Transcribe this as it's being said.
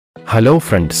Hello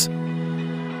friends.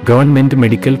 Government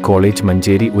Medical College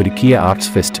Manjeri ഒരുക്കിയ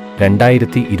arts fest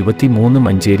 2023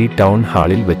 Manjeri town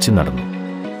ഹാളിൽ വെച്ച് നടന്നു.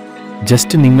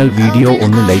 ജസ്റ്റ് നിങ്ങൾ വീഡിയോ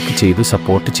ഒന്ന് ലൈക്ക് ചെയ്തു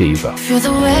സപ്പോർട്ട് ചെയ്യുക.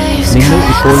 നിങ്ങൾ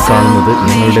ഇപ്പോൾ കാണുന്നത്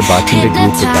നിങ്ങളുടെ ബാച്ചിന്റെ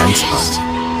ഗ്രൂപ്പ് ഡാൻസ് ആണ്.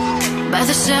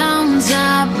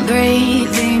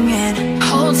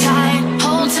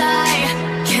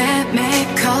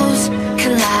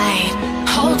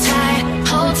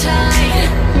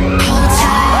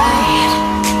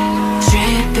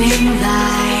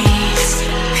 Lights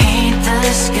paint the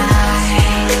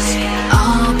skies,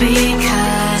 all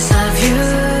because of you.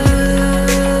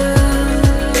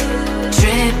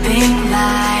 Dripping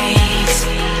lights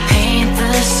paint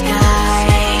the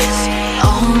skies,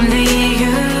 only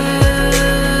you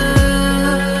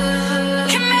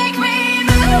can make me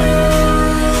move.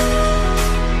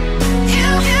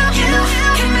 You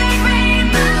can make me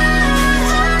move.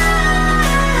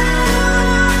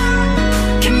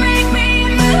 Can make me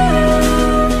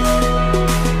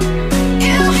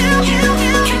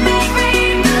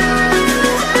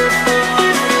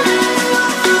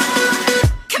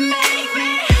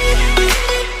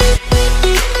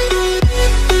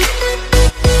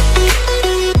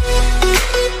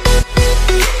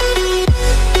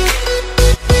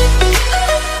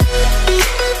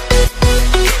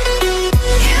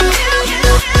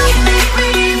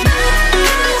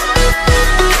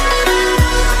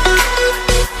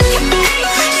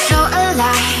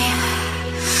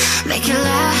make it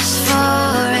last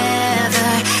forever.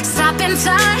 Stop in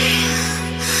time.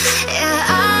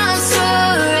 Yeah, I'm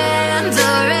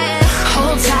surrendering.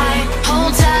 Hold tight.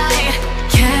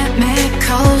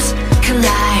 Chemicals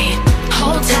collide.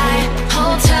 Hold tight.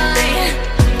 Hold tight.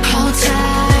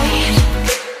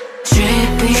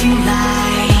 Dripping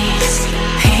lights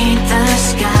paint the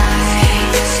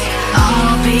skies,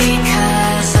 all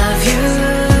because of you.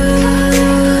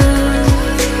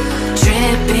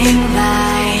 Dripping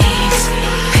lights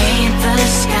paint the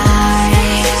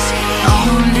skies,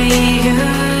 only you.